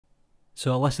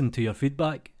So I listened to your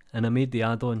feedback and I made the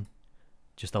add-on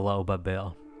just a little bit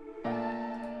better.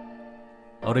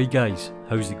 Alright guys,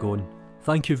 how's it going?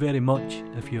 Thank you very much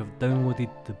if you have downloaded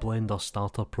the Blender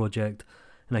Starter project,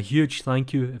 and a huge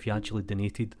thank you if you actually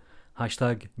donated.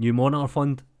 Hashtag New Monitor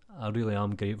Fund, I really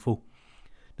am grateful.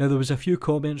 Now there was a few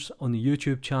comments on the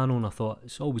YouTube channel and I thought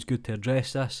it's always good to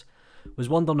address this. Was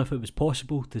wondering if it was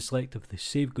possible to select if the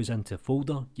save goes into a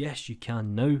folder. Yes, you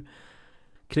can now.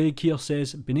 Craig here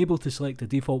says, been able to select the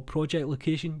default project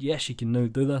location. Yes, you can now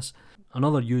do this.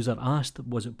 Another user asked,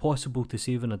 was it possible to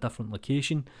save in a different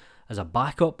location as a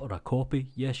backup or a copy?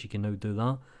 Yes, you can now do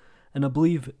that. And I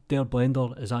believe Der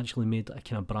Blender has actually made a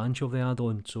kind of branch of the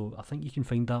add-on, so I think you can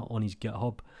find that on his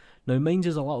GitHub. Now mine's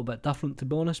is a little bit different to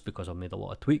be honest, because I've made a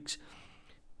lot of tweaks,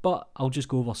 but I'll just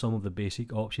go over some of the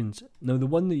basic options. Now the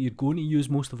one that you're going to use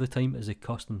most of the time is a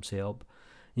custom setup.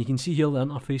 You can see here the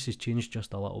interface has changed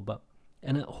just a little bit,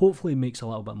 and it hopefully makes a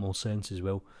little bit more sense as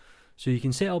well. So you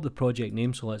can set up the project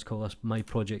name, so let's call this My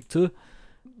Project 2.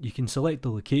 You can select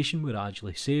the location where it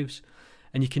actually saves,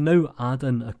 and you can now add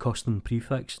in a custom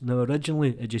prefix. Now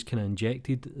originally it just kind of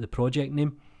injected the project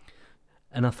name,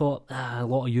 and I thought a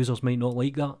lot of users might not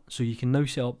like that, so you can now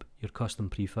set up your custom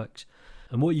prefix.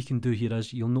 And what you can do here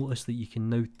is you'll notice that you can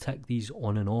now tick these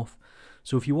on and off.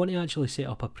 So if you want to actually set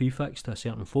up a prefix to a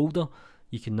certain folder,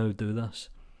 you can now do this.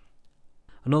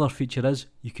 Another feature is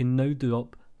you can now do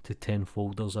up to 10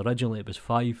 folders. Originally it was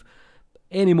 5.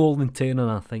 Any more than 10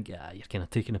 and I think you're kind of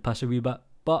taking a piss a wee bit,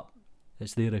 but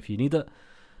it's there if you need it.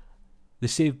 The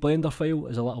saved Blender file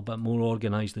is a little bit more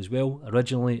organised as well.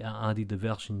 Originally it added the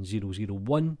version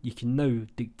 001. You can now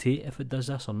dictate if it does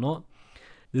this or not.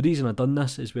 The reason I've done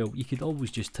this is, well, you could always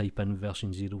just type in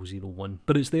version 001,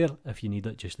 but it's there if you need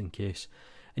it just in case.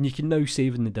 And you can now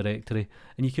save in the directory,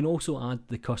 and you can also add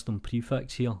the custom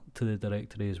prefix here to the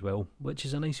directory as well, which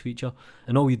is a nice feature.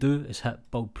 And all you do is hit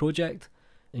build project,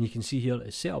 and you can see here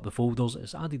it's set up the folders,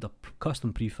 it's added a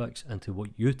custom prefix into what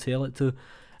you tell it to,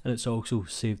 and it's also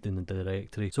saved in the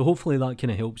directory. So hopefully that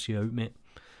kind of helps you out, mate.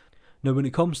 Now when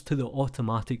it comes to the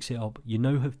automatic setup, you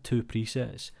now have 2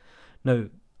 presets. Now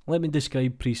let me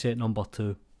describe preset number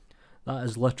 2. That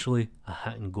is literally a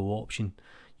hit and go option.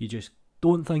 You just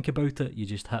don't think about it, you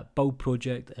just hit build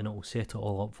project and it will set it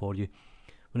all up for you.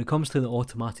 When it comes to the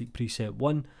automatic preset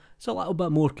 1, it's a little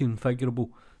bit more configurable.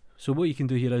 So what you can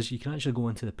do here is you can actually go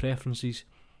into the preferences.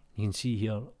 You can see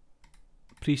here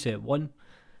preset 1.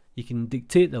 You can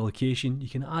dictate the location, you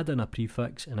can add in a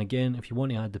prefix, and again if you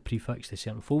want to add the prefix to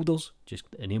certain folders, just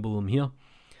enable them here.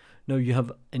 Now you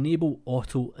have enable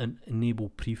auto and enable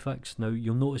prefix. Now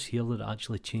you'll notice here that it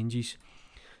actually changes.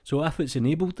 So if it's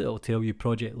enabled, it'll tell you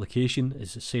project location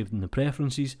is saved in the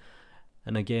preferences,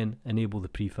 and again enable the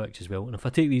prefix as well. And if I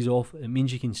take these off, it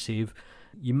means you can save.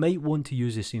 You might want to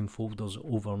use the same folders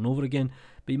over and over again,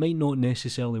 but you might not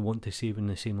necessarily want to save in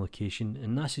the same location,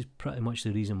 and this is pretty much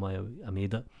the reason why I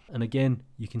made it. And again,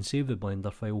 you can save the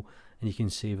Blender file and you can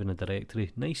save in a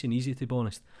directory. Nice and easy to be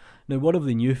honest. Now one of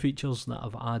the new features that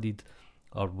I've added,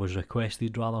 or was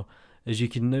requested rather, is you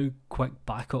can now quick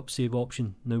backup save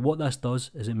option. Now what this does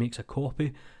is it makes a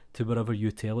copy to wherever you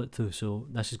tell it to. So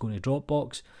this is going to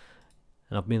Dropbox,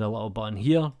 and I've made a little button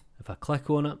here. If I click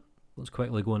on it, let's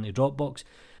quickly go into Dropbox.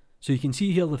 So you can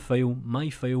see here the file,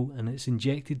 my file, and it's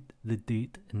injected the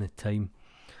date and the time.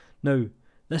 Now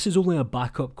this is only a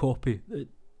backup copy.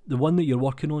 The one that you're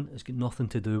working on has got nothing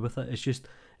to do with it. It's just,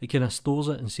 it kind of stores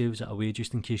it and saves it away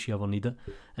just in case you ever need it.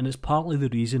 And it's partly the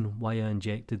reason why I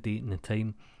inject the date and the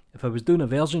time. If I was doing a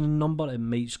version number, it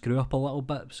might screw up a little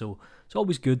bit, so it's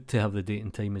always good to have the date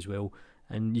and time as well.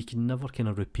 And you can never kind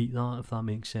of repeat that, if that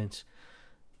makes sense.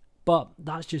 But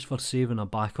that's just for saving a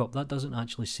backup. That doesn't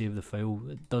actually save the file.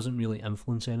 It doesn't really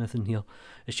influence anything here.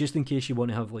 It's just in case you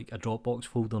want to have like a Dropbox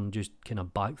folder and just kind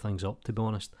of back things up, to be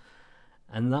honest.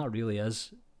 And that really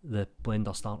is the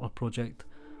Blender Starter project.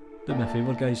 Do me a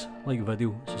favour guys, like the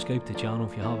video, subscribe to the channel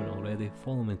if you haven't already,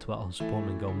 follow me on Twitter, support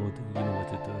me in Guild Mode, you know what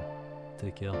to do.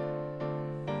 Take care.